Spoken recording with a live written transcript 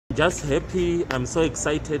Just happy. I'm so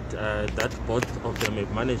excited that both of them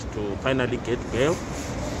have managed to finally get bail.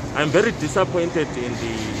 I'm very disappointed in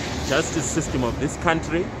the justice system of this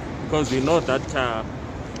country, because we know that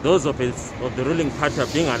those of the ruling party are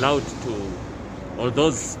being allowed to, or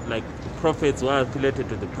those like prophets who are affiliated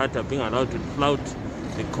to the party are being allowed to flout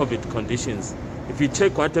the COVID conditions. If you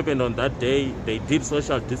check what happened on that day, they did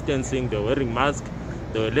social distancing, they were wearing masks,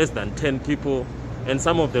 there were less than 10 people, and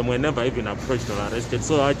some of them were never even approached or arrested.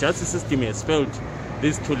 So our justice system has failed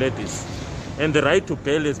these two ladies. And the right to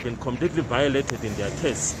bail has been completely violated in their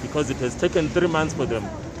case, because it has taken 3 months for them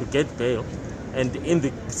to get bail. And in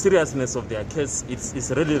the seriousness of their case,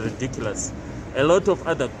 it's really ridiculous. A lot of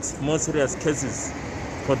other more serious cases,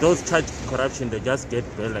 for those charged with corruption, they just get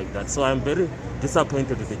bail like that. So I'm very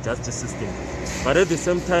disappointed with the justice system. But at the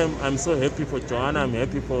same time, I'm so happy for Joanna, I'm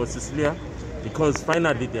happy for Cecilia, because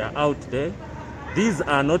finally they are out there. These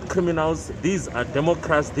are not criminals, these are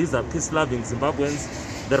Democrats, these are peace-loving Zimbabweans.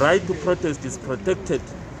 The right to protest is protected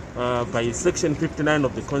by Section 59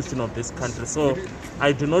 of the Constitution of this country. So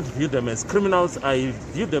I do not view them as criminals, I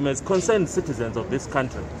view them as concerned citizens of this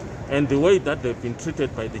country. And the way that they've been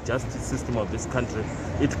treated by the justice system of this country,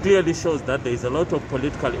 it clearly shows that there is a lot of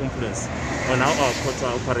political influence on how our courts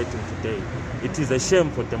are operating today. It is a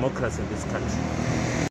shame for democracy in this country.